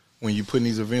because. When you putting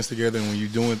these events together and when you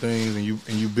doing things and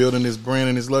you building this brand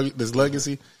and this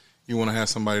legacy, you want to have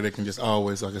somebody that can just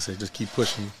always, like I said, just keep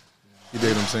pushing you. You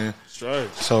dig what I'm saying? That's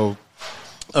right. So,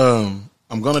 I'm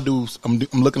looking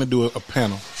to do a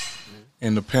panel,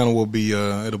 and the panel will be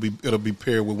it'll be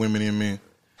paired with women and men.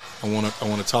 I want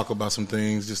to talk about some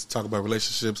things, just talk about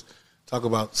relationships, talk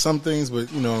about some things,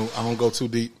 but I don't go too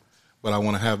deep. But I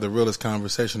want to have the realest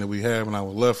conversation that we have, and I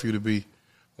would love for you to be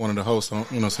one of the hosts on,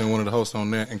 one of the hosts on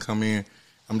that and come in.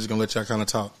 I'm just gonna let y'all kind of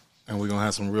talk, and we're gonna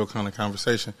have some real kind of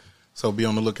conversation. So be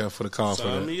on the lookout for the call for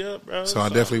that. Sign me up, bro. So I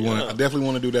definitely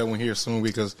want to do that one here soon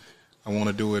because I want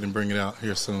to do it and bring it out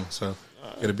here soon. So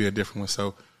it'll be a different one.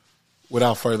 So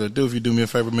without further ado, if you do me a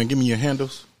favor, man, give me your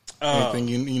handles. Anything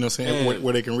you know, saying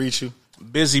where they can reach you.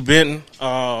 Busy Benton,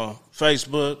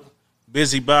 Facebook,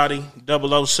 Busybody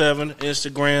 007,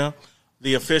 Instagram,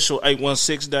 the official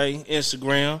 816 Day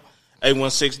Instagram.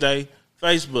 816 Day,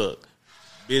 Facebook,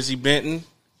 Busy Benton,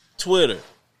 Twitter,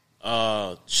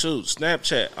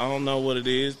 Snapchat. I don't know what it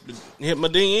is, but hit my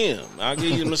DM. I'll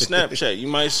give you my Snapchat. You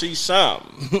might see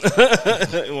something.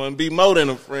 You want to be more than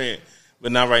a friend,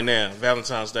 but not right now.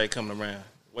 Valentine's Day coming around.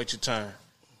 Wait your turn.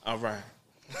 All right.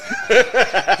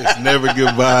 It's never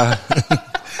goodbye.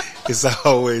 It's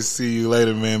always see you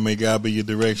later, man. May God be your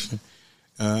direction.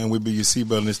 And we be your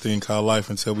seatbelt in this thing called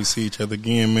life until we see each other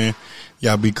again, man.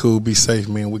 Y'all be cool, be safe,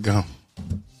 man. We gone.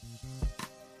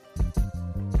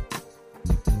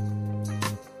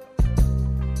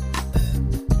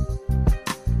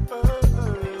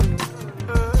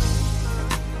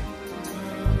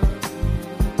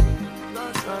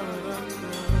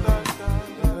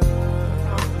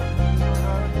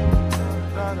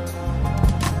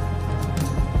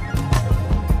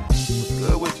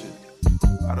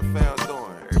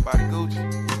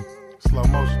 Slow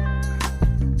motion.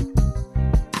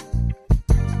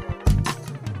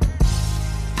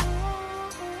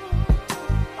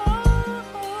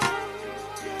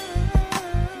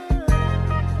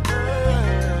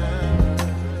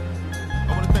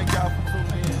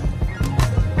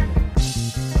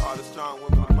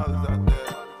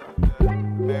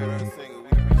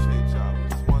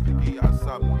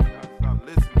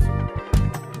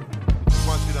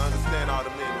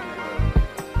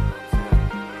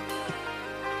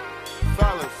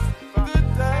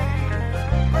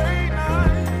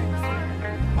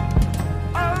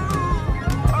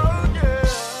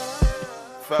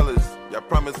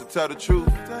 Promise to tell the truth,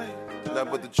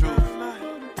 nothing but the truth.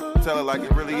 Tell it like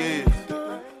it really is.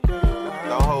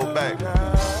 Don't hold back.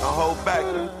 Don't hold back.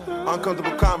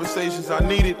 Uncomfortable conversations are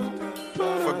needed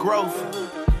for growth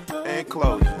and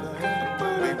closure.